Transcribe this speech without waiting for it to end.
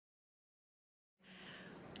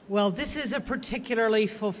Well, this is a particularly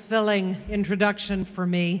fulfilling introduction for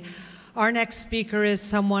me. Our next speaker is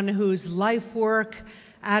someone whose life work,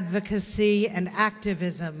 advocacy, and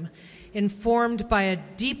activism, informed by a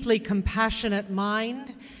deeply compassionate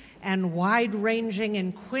mind and wide-ranging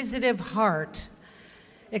inquisitive heart,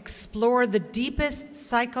 explore the deepest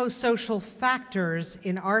psychosocial factors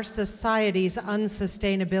in our society's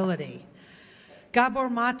unsustainability. Gabor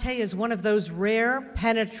Maté is one of those rare,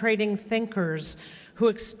 penetrating thinkers who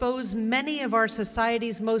expose many of our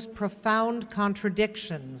society's most profound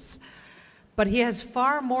contradictions. But he has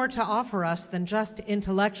far more to offer us than just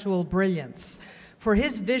intellectual brilliance, for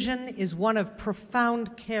his vision is one of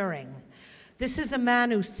profound caring. This is a man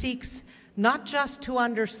who seeks not just to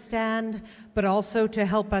understand, but also to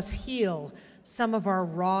help us heal some of our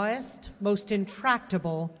rawest, most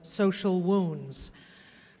intractable social wounds.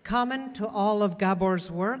 Common to all of Gabor's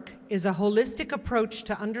work is a holistic approach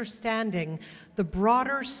to understanding the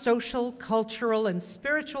broader social, cultural, and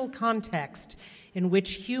spiritual context in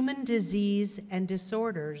which human disease and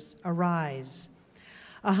disorders arise.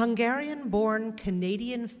 A Hungarian-born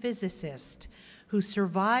Canadian physicist who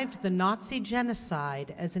survived the Nazi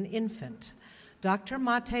genocide as an infant, Dr.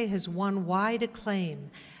 Maté has won wide acclaim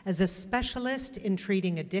as a specialist in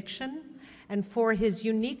treating addiction and for his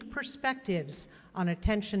unique perspectives on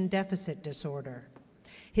attention deficit disorder.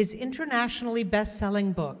 His internationally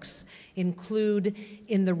best-selling books include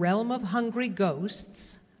In the Realm of Hungry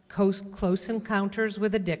Ghosts, Close Encounters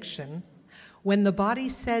with Addiction, When the Body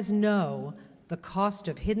Says No, The Cost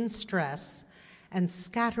of Hidden Stress, and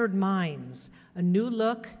Scattered Minds, a new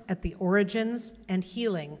look at the origins and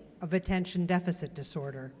healing of attention deficit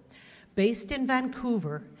disorder. Based in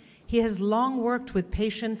Vancouver, he has long worked with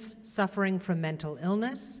patients suffering from mental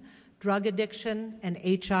illness, drug addiction, and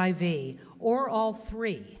HIV, or all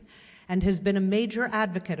three, and has been a major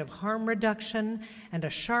advocate of harm reduction and a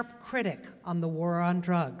sharp critic on the war on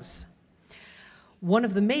drugs. One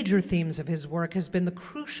of the major themes of his work has been the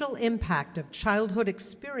crucial impact of childhood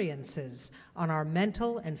experiences on our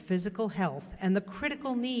mental and physical health and the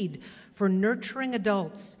critical need for nurturing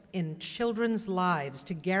adults in children's lives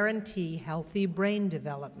to guarantee healthy brain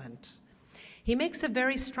development. He makes a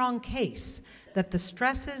very strong case that the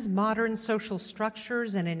stresses modern social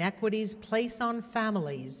structures and inequities place on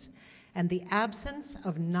families and the absence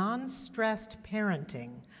of non-stressed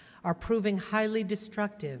parenting are proving highly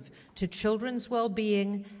destructive to children's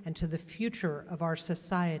well-being and to the future of our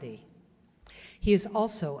society. He is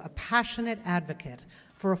also a passionate advocate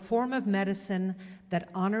for a form of medicine that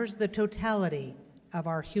honors the totality of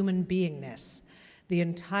our human beingness, the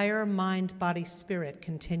entire mind-body-spirit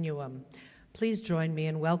continuum. Please join me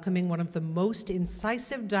in welcoming one of the most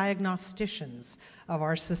incisive diagnosticians of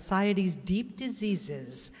our society's deep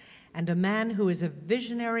diseases and a man who is a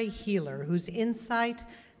visionary healer whose insight,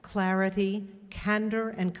 clarity, candor,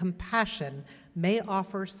 and compassion may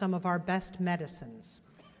offer some of our best medicines.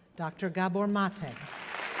 Dr. Gabor Maté.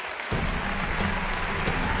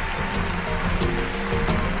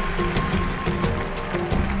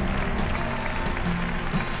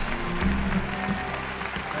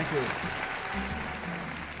 Thank you.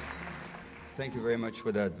 Thank you very much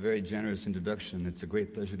for that very generous introduction. It's a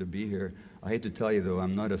great pleasure to be here. I hate to tell you, though,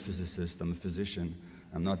 I'm not a physicist. I'm a physician.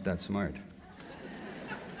 I'm not that smart.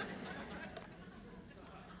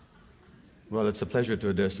 Well, it's a pleasure to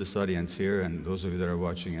address this audience here and those of you that are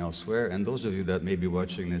watching elsewhere and those of you that may be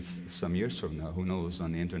watching this some years from now, who knows,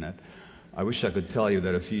 on the internet. I wish I could tell you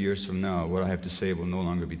that a few years from now what I have to say will no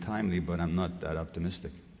longer be timely, but I'm not that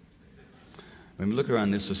optimistic. When we look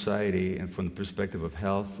around this society and from the perspective of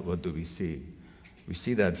health, what do we see? We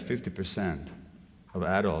see that 50% of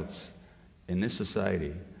adults in this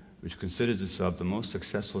society, which considers itself the most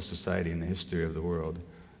successful society in the history of the world,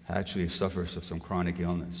 actually suffers of some chronic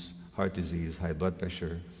illness. Heart disease, high blood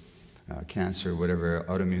pressure, cancer, whatever,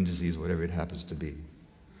 autoimmune disease, whatever it happens to be.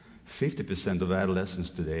 50% of adolescents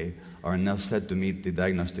today are now said to meet the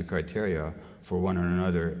diagnostic criteria for one or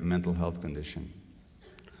another mental health condition.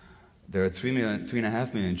 There are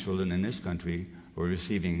 3.5 million children in this country who are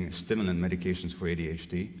receiving stimulant medications for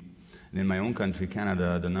ADHD. And in my own country,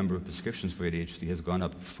 Canada, the number of prescriptions for ADHD has gone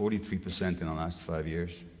up 43% in the last 5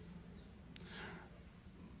 years.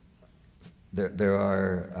 There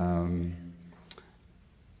are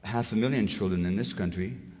 500,000 children in this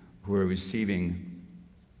country who are receiving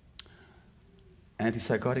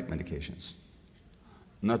antipsychotic medications.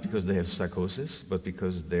 Not because they have psychosis, but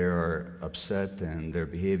because they are upset and their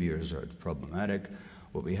behaviors are problematic.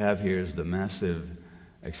 What we have here is the massive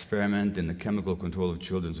experiment in the chemical control of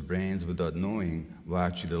children's brains without knowing what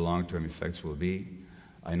actually the long-term effects will be.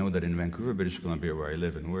 I know that in Vancouver, British Columbia, where I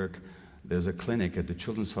live and work, There's a clinic at the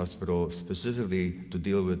Children's Hospital specifically to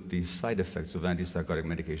deal with the side effects of antipsychotic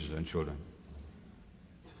medications on children.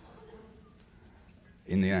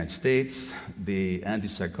 In the United States, the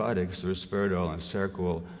antipsychotics, risperidone and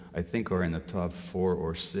Seroquel, I think are in the top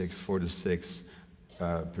 4 to 6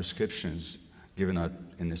 prescriptions given out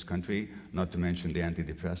in this country, not to mention the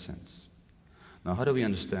antidepressants. Now, how do we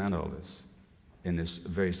understand all this in this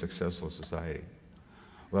very successful society?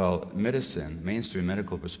 Well, medicine, mainstream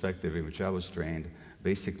medical perspective in which I was trained,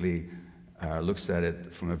 basically looks at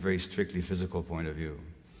it from a very strictly physical point of view.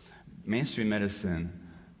 Mainstream medicine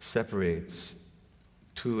separates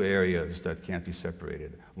two areas that can't be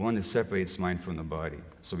separated. One, it separates mind from the body.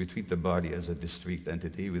 So we treat the body as a discrete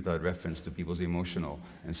entity without reference to people's emotional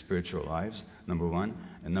and spiritual lives, number one.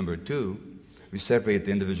 And number two, we separate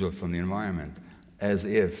the individual from the environment as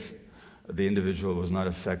if the individual was not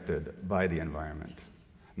affected by the environment.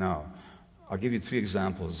 Now, I'll give you 3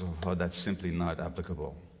 examples of how that's simply not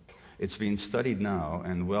applicable. It's been studied now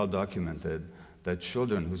and well documented that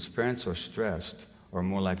children whose parents are stressed are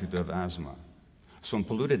more likely to have asthma. So in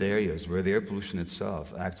polluted areas where the air pollution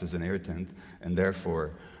itself acts as an irritant and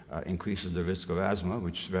therefore increases the risk of asthma,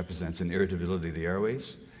 which represents an irritability of the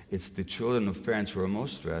airways, it's the children of parents who are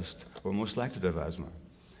most stressed who are most likely to have asthma.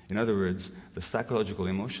 In other words, the psychological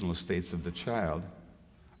emotional states of the child,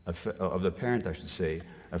 of the parent I should say,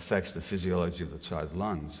 affects the physiology of the child's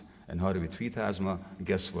lungs. And how do we treat asthma?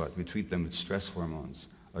 Guess what? We treat them with stress hormones,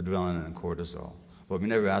 adrenaline and cortisol. But we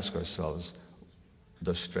never ask ourselves,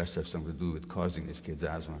 does stress have something to do with causing these kids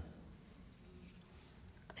asthma?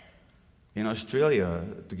 In Australia,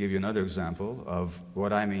 to give you another example of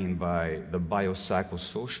what I mean by the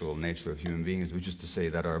biopsychosocial nature of human beings, which is to say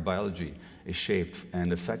that our biology is shaped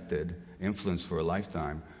and affected, influenced for a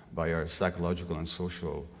lifetime by our psychological and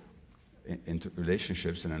social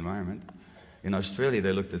relationships and environment. In Australia,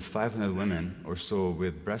 they looked at 500 women or so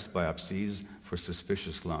with breast biopsies for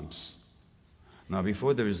suspicious lumps. Now,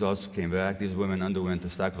 before the results came back, these women underwent a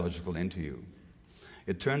psychological interview.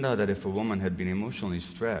 It turned out that if a woman had been emotionally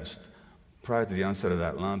stressed prior to the onset of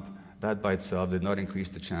that lump, that by itself did not increase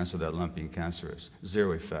the chance of that lump being cancerous.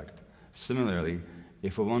 0 effect. Similarly,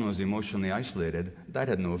 if a woman was emotionally isolated, that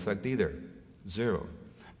had no effect either. 0.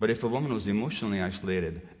 But if a woman was emotionally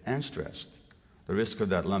isolated and stressed, the risk of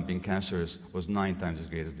that lump being cancerous was 9 times as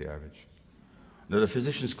great as the average. Now, the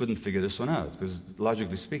physicians couldn't figure this one out, because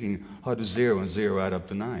logically speaking, how do 0 and 0 add up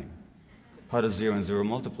to 9? How does 0 and 0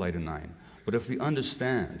 multiply to 9? But if we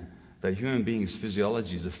understand that human beings'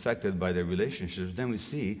 physiology is affected by their relationships, then we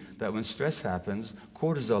see that when stress happens,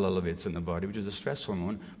 cortisol elevates in the body, which is a stress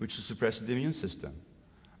hormone, which suppresses the immune system.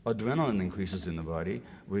 Adrenaline increases in the body,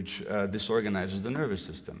 which disorganizes the nervous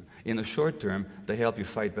system. In the short term, they help you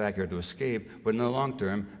fight back or to escape, but in the long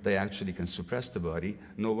term, they actually can suppress the body.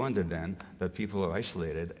 No wonder then that people who are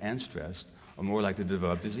isolated and stressed are more likely to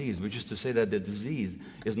develop disease, which is to say that the disease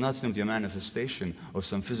is not simply a manifestation of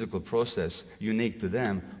some physical process unique to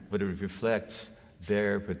them, but it reflects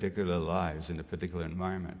their particular lives in a particular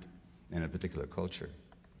environment, in a particular culture.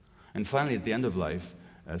 And finally, at the end of life,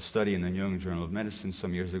 a study in the New England Journal of Medicine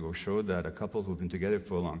some years ago showed that a couple who've been together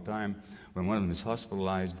for a long time, when one of them is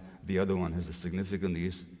hospitalized, the other one has a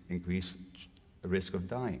significantly increased risk of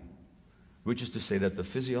dying, which is to say that the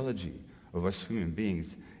physiology of us human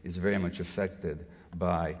beings is very much affected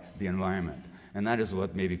by the environment. And that is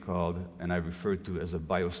what may be called, and I refer to as a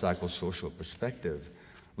biopsychosocial perspective.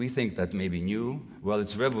 We think that may be new. Well,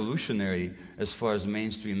 it's revolutionary as far as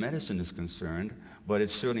mainstream medicine is concerned, but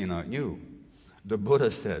it's certainly not new. The Buddha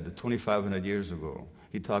said 2,500 years ago,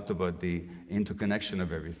 he talked about the interconnection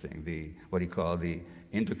of everything, what he called the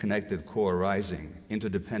interconnected co-arising,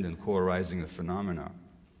 interdependent co-arising of phenomena.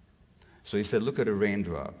 So he said, look at a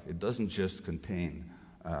raindrop. It doesn't just contain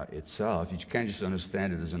itself. You can't just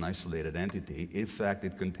understand it as an isolated entity. In fact,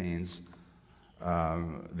 it contains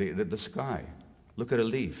the sky. Look at a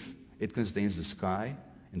leaf. It contains the sky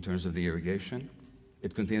in terms of the irrigation.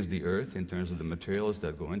 It contains the earth in terms of the materials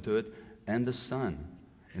that go into it, and the sun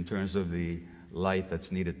in terms of the light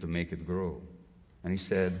that's needed to make it grow. And he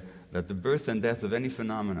said that the birth and death of any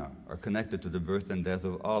phenomena are connected to the birth and death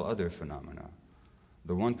of all other phenomena.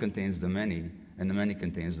 The one contains the many, and the many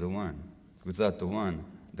contains the one. Without the one,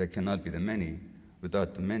 there cannot be the many.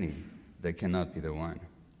 Without the many, there cannot be the one.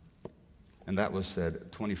 And that was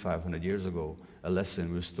said 2,500 years ago, a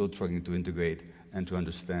lesson we're still trying to integrate and to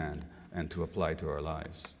understand and to apply to our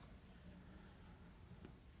lives.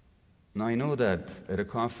 Now, I know that at a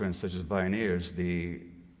conference such as Bioneers, the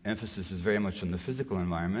emphasis is very much on the physical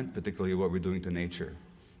environment, particularly what we're doing to nature.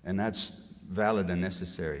 And that's valid and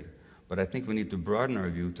necessary. But I think we need to broaden our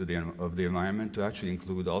view of the environment to actually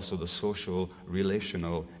include also the social,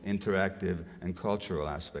 relational, interactive, and cultural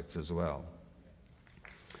aspects as well.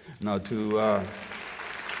 Now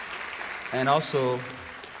and also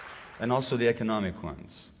the economic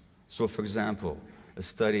ones. So for example, a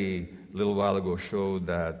study a little while ago showed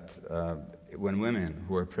that when women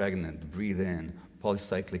who are pregnant breathe in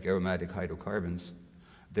polycyclic aromatic hydrocarbons,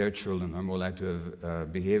 their children are more likely to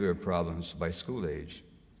have behavior problems by school age.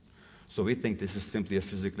 So we think this is simply a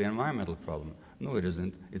physically environmental problem. No, it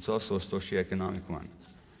isn't. It's also a socioeconomic one,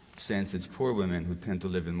 since it's poor women who tend to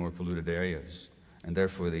live in more polluted areas. And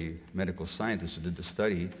therefore, the medical scientists who did the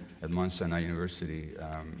study at Mount Sinai University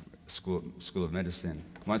School of Medicine,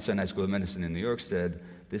 Mount Sinai School of Medicine in New York said,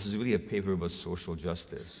 this is really a paper about social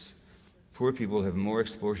justice. Poor people have more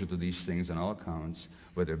exposure to these things on all accounts,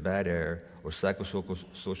 whether bad air or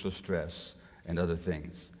psychosocial stress and other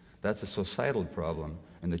things. That's a societal problem,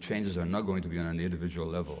 and the changes are not going to be on an individual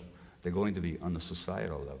level. They're going to be on the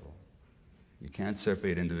societal level. You can't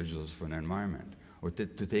separate individuals from an environment. Or to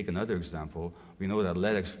take another example, we know that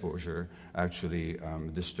lead exposure actually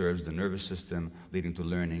disturbs the nervous system, leading to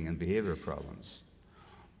learning and behavior problems.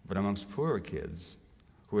 But amongst poorer kids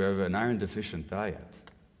who have an iron-deficient diet,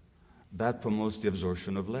 that promotes the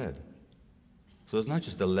absorption of lead. So it's not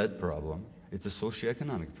just a lead problem, it's a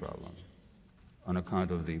socioeconomic problem on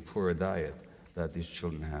account of the poorer diet that these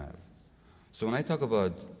children have. So when I talk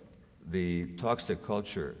about the toxic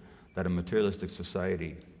culture that a materialistic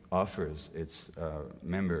society offers its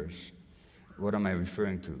members, what am I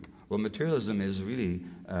referring to? Well, materialism is really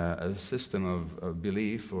a system of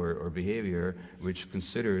belief or behavior which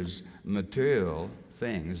considers material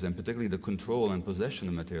things, and particularly the control and possession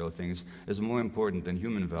of material things, as more important than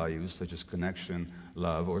human values such as connection,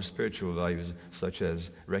 love, or spiritual values such as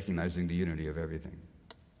recognizing the unity of everything.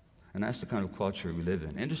 And that's the kind of culture we live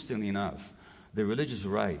in. Interestingly enough, the religious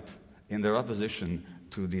right, in their opposition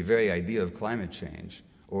to the very idea of climate change,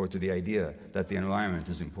 or to the idea that the environment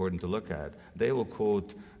is important to look at, they will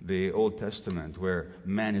quote the Old Testament where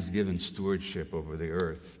man is given stewardship over the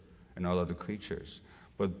earth and all other creatures.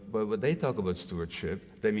 But when they talk about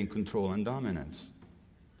stewardship, they mean control and dominance.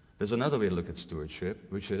 There's another way to look at stewardship,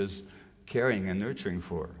 which is caring and nurturing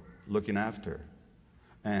for, looking after.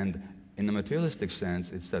 And in the materialistic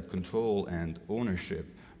sense, it's that control and ownership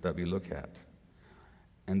that we look at.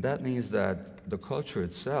 And that means that the culture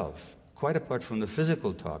itself, quite apart from the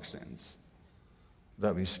physical toxins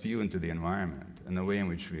that we spew into the environment and the way in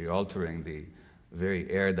which we're altering the very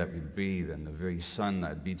air that we breathe and the very sun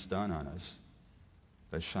that beats down on us,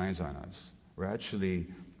 that shines on us, we actually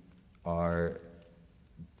are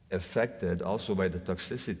affected also by the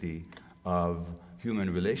toxicity of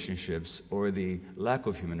human relationships or the lack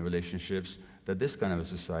of human relationships that this kind of a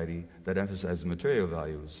society that emphasizes material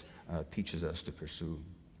values teaches us to pursue.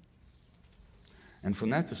 And from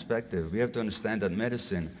that perspective, we have to understand that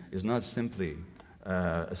medicine is not simply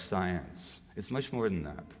a science. It's much more than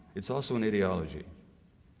that. It's also an ideology.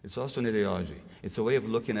 It's also an ideology. It's a way of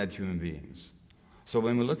looking at human beings. So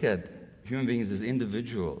when we look at human beings as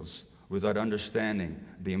individuals without understanding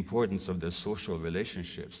the importance of their social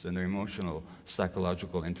relationships and their emotional,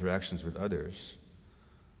 psychological interactions with others,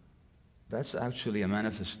 that's actually a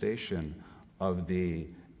manifestation of the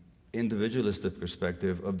individualistic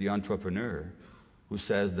perspective of the entrepreneur who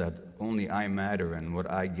says that only I matter and what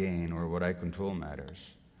I gain or what I control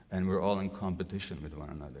matters, and we're all in competition with one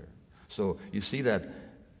another. So you see that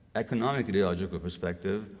economic ideological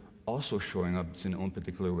perspective also showing up in its own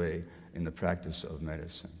particular way in the practice of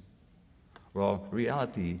medicine. Well,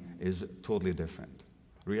 reality is totally different.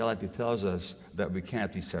 Reality tells us that we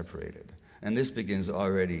can't be separated, and this begins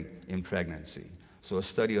already in pregnancy. So a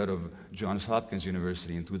study out of Johns Hopkins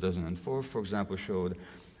University in 2004, for example, showed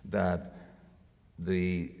that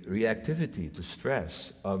the reactivity to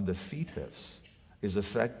stress of the fetus is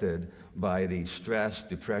affected by the stress,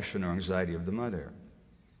 depression, or anxiety of the mother.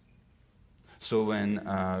 So when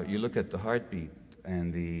you look at the heartbeat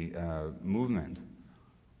and the movement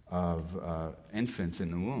of infants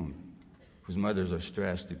in the womb, whose mothers are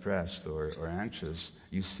stressed, depressed, or anxious,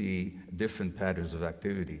 you see different patterns of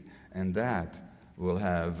activity, and that will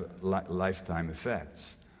have lifetime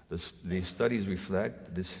effects. The studies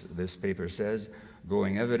reflect, this paper says,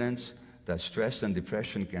 growing evidence that stress and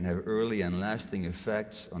depression can have early and lasting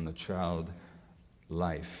effects on the child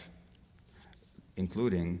life,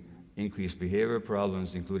 including increased behavior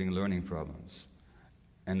problems, including learning problems.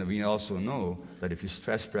 And we also know that if you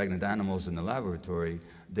stress pregnant animals in the laboratory,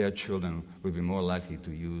 their children will be more likely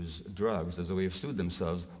to use drugs as a way of soothe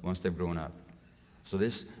themselves once they've grown up. So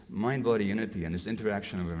this mind-body unity and this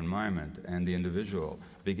interaction of our environment and the individual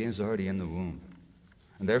begins already in the womb.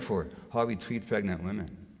 And therefore, how we treat pregnant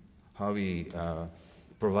women, how we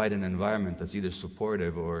provide an environment that's either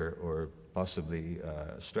supportive or possibly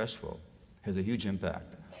stressful, has a huge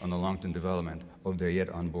impact on the long-term development of their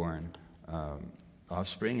yet unborn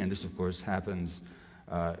offspring. And this, of course, happens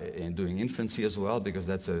during infancy as well, because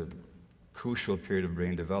that's a crucial period of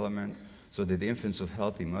brain development, so that the infants of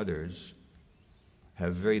healthy mothers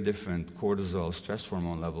have very different cortisol stress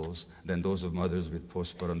hormone levels than those of mothers with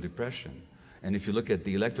postpartum depression. And if you look at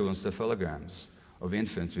the electroencephalograms of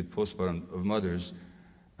infants with postpartum, of mothers,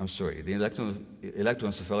 I'm sorry, the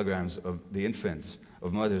electroencephalograms of the infants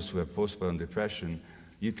of mothers who have postpartum depression,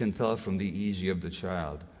 you can tell from the EEG of the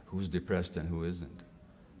child who's depressed and who isn't.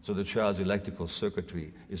 So the child's electrical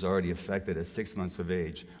circuitry is already affected at 6 months of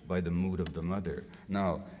age by the mood of the mother.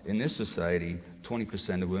 Now, in this society,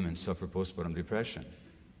 20% of women suffer postpartum depression,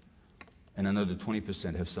 and another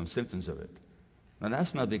 20% have some symptoms of it. Now,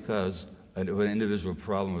 that's not because of an individual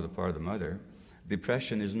problem with the part of the mother.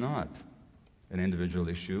 Depression is not an individual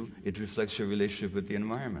issue. It reflects your relationship with the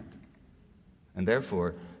environment. And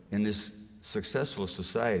therefore, in this successful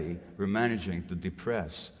society, we're managing to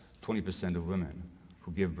depress 20% of women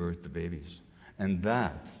who give birth to babies. And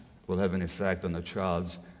that will have an effect on the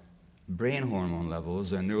child's brain hormone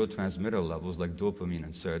levels and neurotransmitter levels like dopamine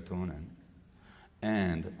and serotonin,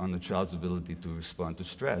 and on the child's ability to respond to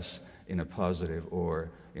stress in a positive or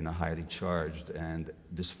in a highly charged and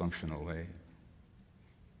dysfunctional way.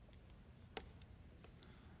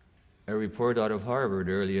 A report out of Harvard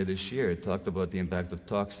earlier this year talked about the impact of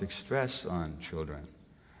toxic stress on children.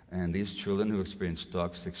 And these children who experienced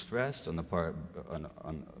toxic stress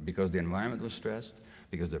because the environment was stressed,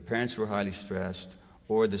 because their parents were highly stressed,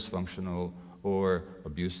 or dysfunctional, or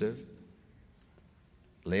abusive,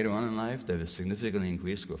 later on in life, they have a significantly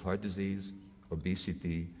increased risk of heart disease,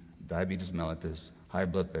 obesity, diabetes mellitus, high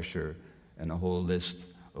blood pressure, and a whole list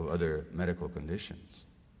of other medical conditions.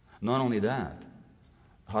 Not only that,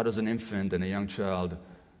 how does an infant and a young child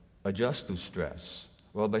adjust to stress?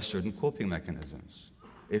 Well, by certain coping mechanisms.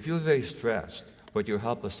 If you're very stressed, but you're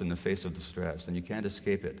helpless in the face of the stress, and you can't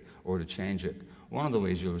escape it or to change it, one of the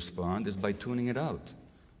ways you'll respond is by tuning it out,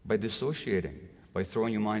 by dissociating, by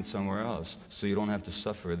throwing your mind somewhere else, so you don't have to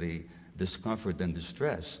suffer the discomfort and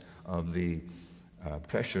distress of the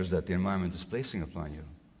pressures that the environment is placing upon you.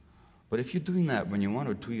 But if you're doing that when you're 1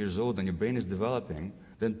 or 2 years old and your brain is developing,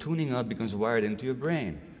 then tuning out becomes wired into your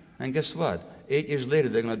brain. And guess what? 8 years later,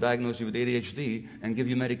 they're going to diagnose you with ADHD and give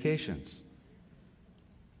you medications.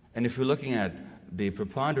 And if you're looking at the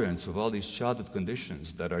preponderance of all these childhood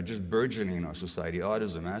conditions that are just burgeoning in our society,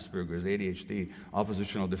 autism, Asperger's, ADHD,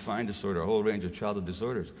 oppositional defiant disorder, a whole range of childhood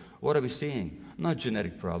disorders, what are we seeing? Not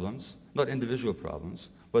genetic problems, not individual problems,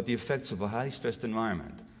 but the effects of a highly stressed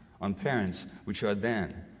environment on parents, which are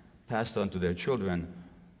then passed on to their children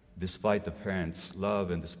despite the parents'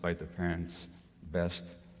 love and despite the parents' best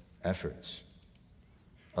efforts.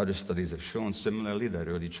 Other studies have shown similarly that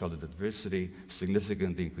early childhood adversity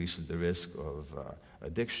significantly increases the risk of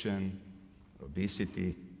addiction,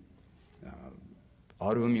 obesity,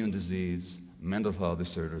 autoimmune disease, mental health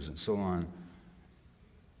disorders, and so on.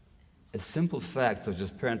 A simple fact such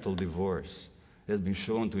as parental divorce has been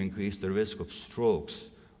shown to increase the risk of strokes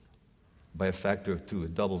by a factor of 2.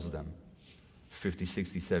 It doubles them 50,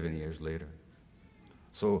 60, 70 years later.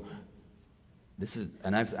 So this is,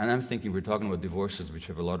 and I'm thinking we're talking about divorces which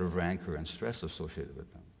have a lot of rancor and stress associated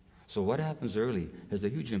with them. So what happens early has a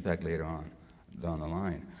huge impact later on down the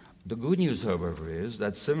line. The good news, however, is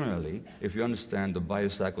that similarly, if you understand the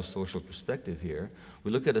biopsychosocial perspective here,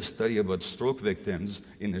 we look at a study about stroke victims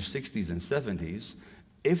in their 60s and 70s.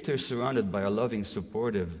 If they're surrounded by a loving,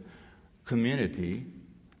 supportive community,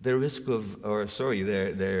 their risk of,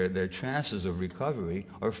 their chances of recovery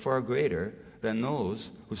are far greater than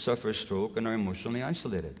those who suffer a stroke and are emotionally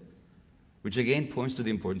isolated, which again points to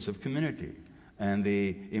the importance of community and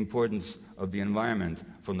the importance of the environment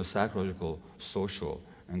from the psychological, social,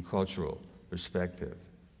 and cultural perspective.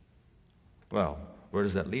 Well, where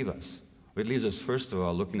does that leave us? It leaves us, first of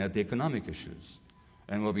all, looking at the economic issues.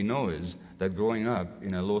 And what we know is that growing up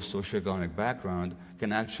in a low socioeconomic background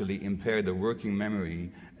can actually impair the working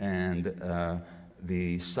memory and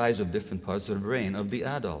the size of different parts of the brain of the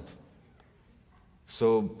adult.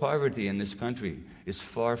 So poverty in this country is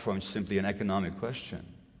far from simply an economic question.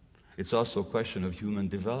 It's also a question of human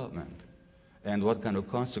development and what kind of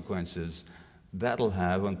consequences that'll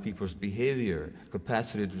have on people's behavior,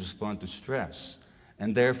 capacity to respond to stress,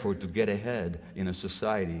 and therefore to get ahead in a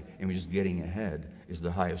society in which getting ahead is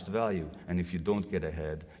the highest value. And if you don't get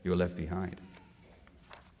ahead, you're left behind.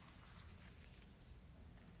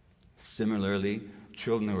 Similarly,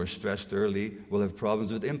 children who are stressed early will have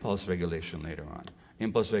problems with impulse regulation later on.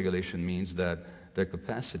 Impulse regulation means that their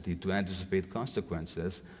capacity to anticipate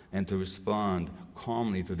consequences and to respond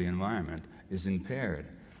calmly to the environment is impaired.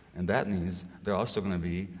 And that means they're also going to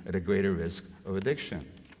be at a greater risk of addiction.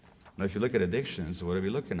 Now, if you look at addictions, what are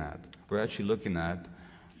we looking at? We're actually looking at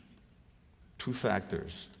two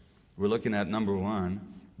factors. We're looking at, number one,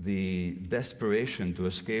 the desperation to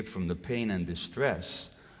escape from the pain and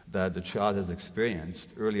distress that the child has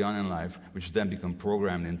experienced early on in life, which then become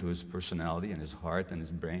programmed into his personality and his heart and his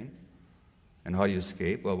brain. And how do you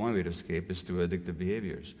escape? Well, one way to escape is through addictive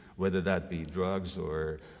behaviors, whether that be drugs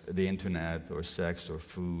or the internet or sex or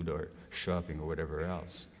food or shopping or whatever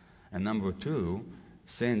else. And number two,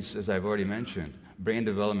 since, as I've already mentioned, brain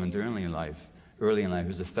development early in life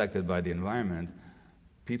is affected by the environment,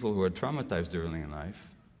 people who are traumatized early in life,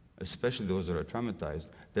 especially those that are traumatized,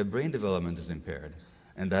 their brain development is impaired.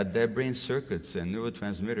 And that their brain circuits and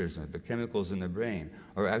neurotransmitters, and the chemicals in the brain,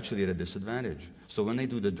 are actually at a disadvantage. So when they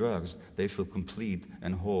do the drugs, they feel complete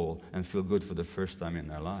and whole and feel good for the first time in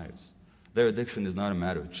their lives. Their addiction is not a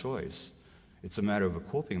matter of choice. It's a matter of a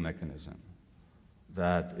coping mechanism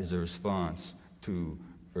that is a response to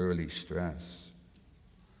early stress.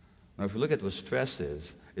 Now, if we look at what stress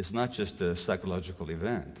is, it's not just a psychological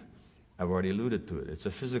event. I've already alluded to it. It's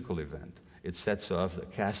a physical event. It sets off a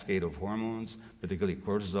cascade of hormones, particularly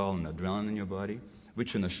cortisol and adrenaline in your body,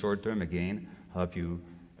 which in the short term, again, help you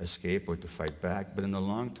escape or to fight back, but in the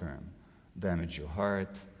long term, damage your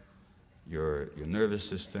heart, your nervous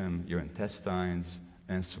system, your intestines,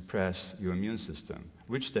 and suppress your immune system,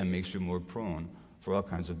 which then makes you more prone for all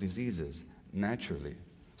kinds of diseases, naturally.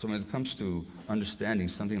 So when it comes to understanding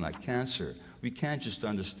something like cancer, we can't just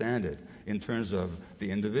understand it in terms of the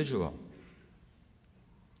individual.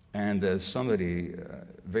 And as somebody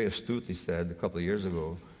very astutely said a couple of years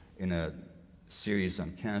ago in a series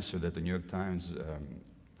on cancer that the New York Times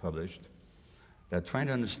published, that trying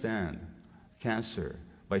to understand cancer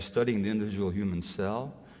by studying the individual human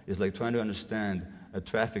cell is like trying to understand a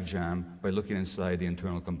traffic jam by looking inside the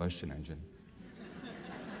internal combustion engine.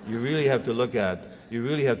 You really have to look at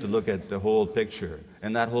the whole picture,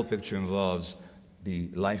 and that whole picture involves the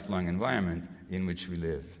lifelong environment in which we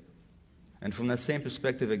live. And from that same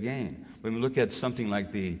perspective again, when we look at something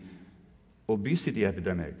like the obesity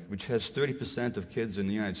epidemic, which has 30% of kids in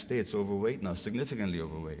the United States overweight now, significantly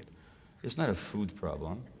overweight, it's not a food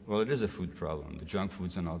problem. Well, it is a food problem, the junk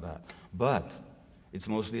foods and all that. But it's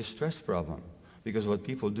mostly a stress problem, because what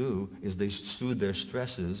people do is they soothe their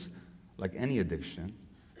stresses, like any addiction,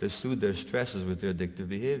 they soothe their stresses with their addictive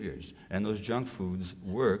behaviors. And those junk foods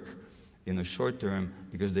work in the short term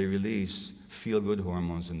because they release feel-good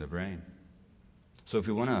hormones in the brain. So if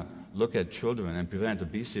we want to look at children and prevent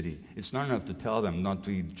obesity, it's not enough to tell them not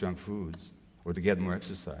to eat junk foods or to get more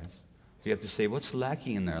exercise. We have to say what's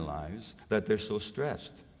lacking in their lives that they're so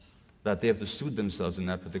stressed, that they have to soothe themselves in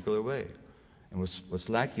that particular way. And what's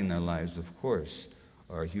lacking in their lives, of course,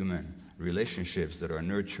 are human relationships that are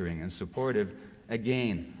nurturing and supportive,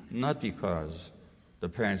 again, not because the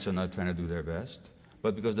parents are not trying to do their best,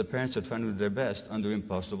 but because the parents are trying to do their best under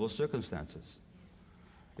impossible circumstances.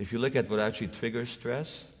 If you look at what actually triggers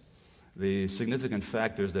stress, the significant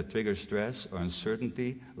factors that trigger stress are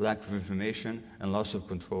uncertainty, lack of information, and loss of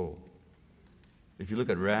control. If you look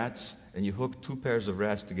at rats and you hook two pairs of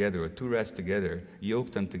rats together or two rats together, you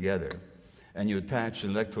yoke them together, and you attach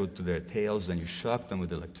an electrode to their tails and you shock them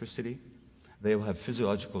with electricity, they will have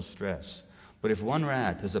physiological stress. But if one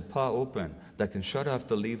rat has a paw open that can shut off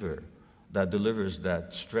the lever that delivers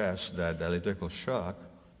that stress, that electrical shock,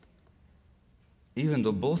 even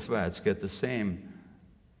though both rats get the same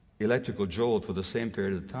electrical jolt for the same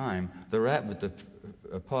period of time, the rat with the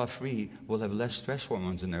paw free will have less stress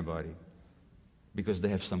hormones in their body because they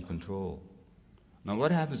have some control. Now,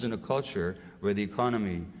 what happens in a culture where the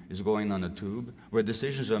economy is going on a tube, where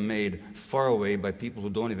decisions are made far away by people who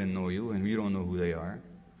don't even know you and you don't know who they are,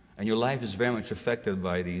 and your life is very much affected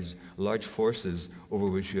by these large forces over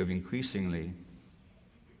which you have increasingly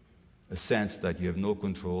a sense that you have no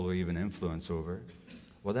control or even influence over,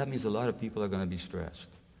 well, that means a lot of people are going to be stressed.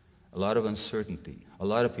 A lot of uncertainty. A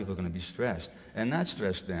lot of people are going to be stressed. And that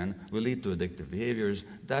stress then will lead to addictive behaviors.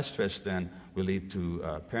 That stress then will lead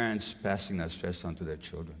to parents passing that stress on to their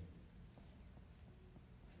children.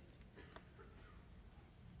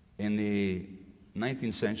 In the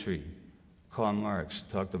 19th century, Karl Marx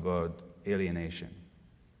talked about alienation,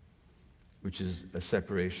 which is a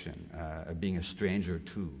separation, being a stranger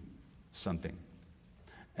to something.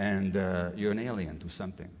 And you're an alien to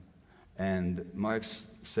something. And Marx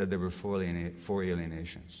said there were four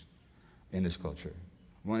alienations in this culture.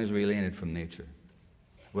 One is we're alienated from nature.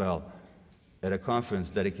 Well, at a conference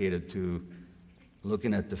dedicated to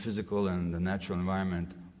looking at the physical and the natural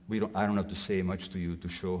environment, I don't have to say much to you to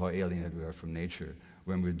show how alienated we are from nature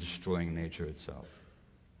when we're destroying nature itself.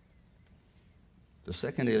 The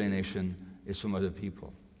second alienation is from other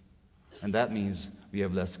people. And that means we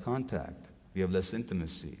have less contact, we have less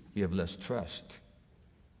intimacy, we have less trust.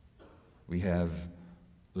 We have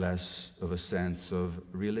less of a sense of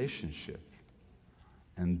relationship.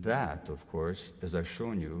 And that, of course, as I've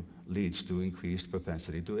shown you, leads to increased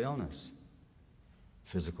propensity to illness,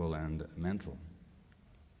 physical and mental.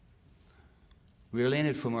 We're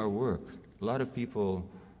alienated from our work. A lot of people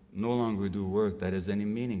no longer do work that has any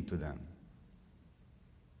meaning to them.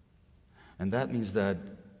 And that means that,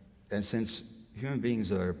 and since human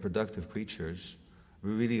beings are productive creatures,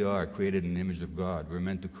 we really are created in the image of God. We're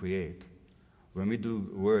meant to create. When we do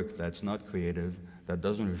work that's not creative, that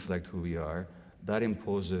doesn't reflect who we are, that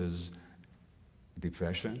imposes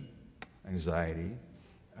depression, anxiety,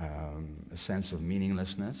 a sense of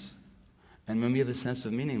meaninglessness. And when we have a sense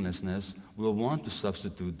of meaninglessness, we'll want to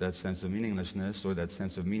substitute that sense of meaninglessness or that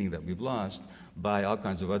sense of meaning that we've lost by all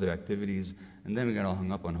kinds of other activities, and then we get all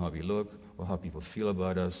hung up on how we look, or how people feel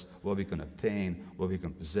about us, what we can obtain, what we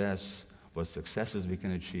can possess, what successes we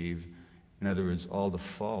can achieve. In other words, all the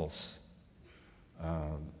false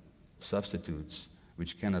substitutes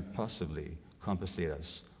which cannot possibly compensate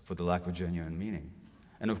us for the lack of genuine meaning.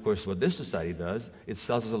 And of course, what this society does, it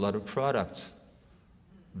sells us a lot of products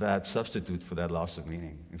that substitute for that loss of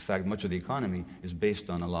meaning. In fact, much of the economy is based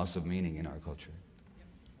on a loss of meaning in our culture.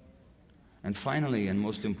 And finally, and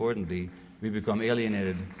most importantly, we become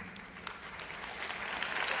alienated.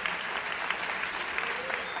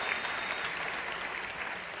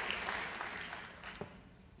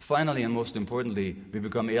 Finally, and most importantly, we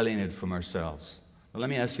become alienated from ourselves. Well, let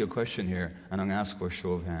me ask you a question here, and I'm going to ask for a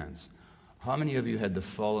show of hands. How many of you had the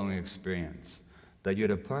following experience? That you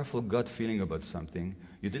had a powerful gut feeling about something,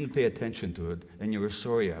 you didn't pay attention to it, and you were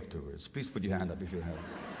sorry afterwards? Please put your hand up if you have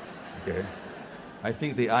it. Okay? I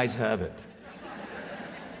think the ayes have it.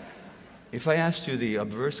 If I asked you the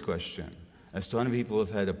obverse question, as to how many people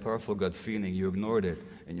have had a powerful gut feeling, you ignored it,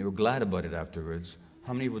 and you were glad about it afterwards,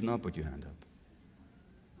 how many would not put your hand up?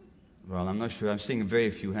 Well, I'm not sure. I'm seeing very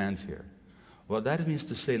few hands here. Well, that means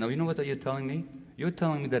to say, now, you know what you're telling me? You're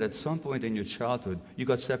telling me that at some point in your childhood, you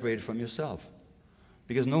got separated from yourself.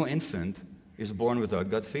 Because no infant is born without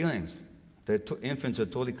gut feelings. Infants are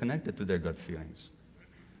totally connected to their gut feelings.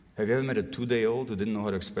 Have you ever met a 2-day-old who didn't know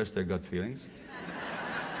how to express their gut feelings?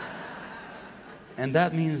 And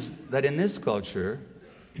that means that in this culture,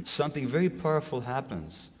 something very powerful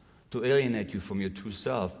happens to alienate you from your true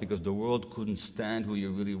self, because the world couldn't stand who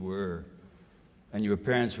you really were. And your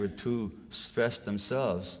parents were too stressed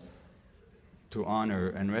themselves to honor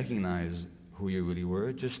and recognize who you really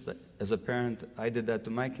were. Just as a parent, I did that to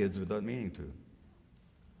my kids without meaning to.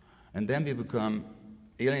 And then we become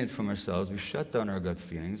alienated from ourselves. We shut down our gut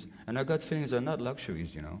feelings. And our gut feelings are not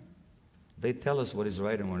luxuries, you know. They tell us what is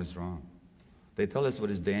right and what is wrong. They tell us what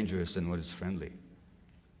is dangerous and what is friendly.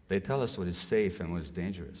 They tell us what is safe and what is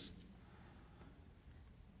dangerous.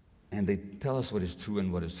 And they tell us what is true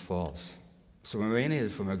and what is false. So when we're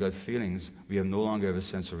alienated from our gut feelings, we no longer have a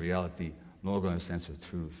sense of reality, no longer have a sense of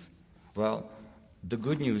truth. Well, the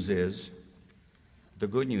good news is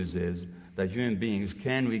that human beings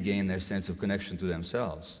can regain their sense of connection to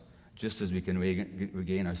themselves, just as we can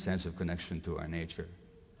regain our sense of connection to our nature.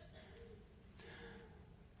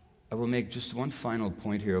 I will make just one final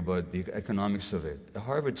point here about the economics of it. A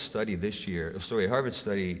Harvard study 3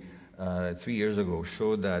 years ago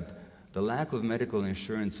showed that the lack of medical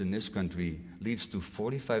insurance in this country leads to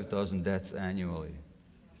 45,000 deaths annually.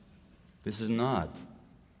 This is not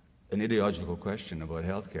an ideological question about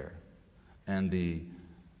healthcare. And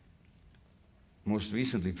most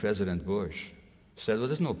recently, President Bush said, well,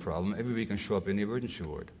 there's no problem. Everybody can show up in the emergency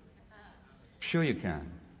ward. Sure you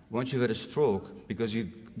can. Once you've had a stroke because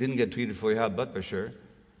you didn't get treated for your high blood pressure,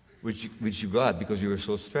 which you got because you were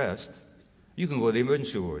so stressed, you can go to the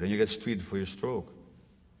emergency ward and you get treated for your stroke.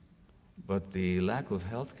 But the lack of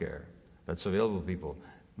health care that's available to people,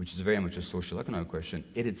 which is very much a social economic question,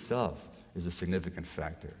 it itself is a significant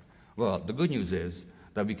factor. Well, the good news is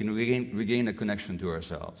that we can regain a connection to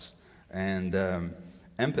ourselves. And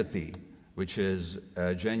empathy, which is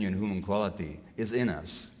a genuine human quality, is in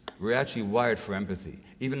us. We're actually wired for empathy.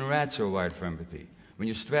 Even rats are wired for empathy. When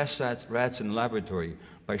you stress rats in the laboratory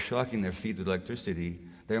by shocking their feet with electricity,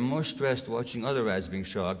 they're more stressed watching other rats being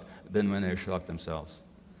shocked than when they're shocked themselves.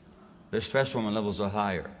 Their stress hormone levels are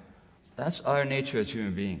higher. That's our nature as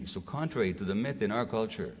human beings. So contrary to the myth in our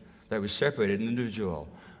culture that we separated an individual.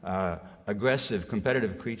 Aggressive,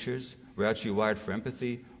 competitive creatures, we're actually wired for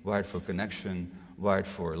empathy, wired for connection, wired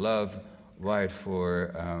for love, wired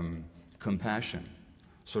for compassion.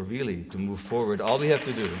 So really, to move forward, all we have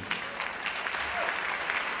to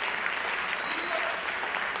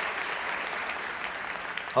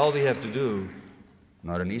do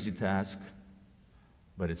not an easy task,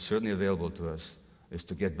 but it's certainly available to us, is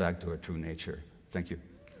to get back to our true nature. Thank you.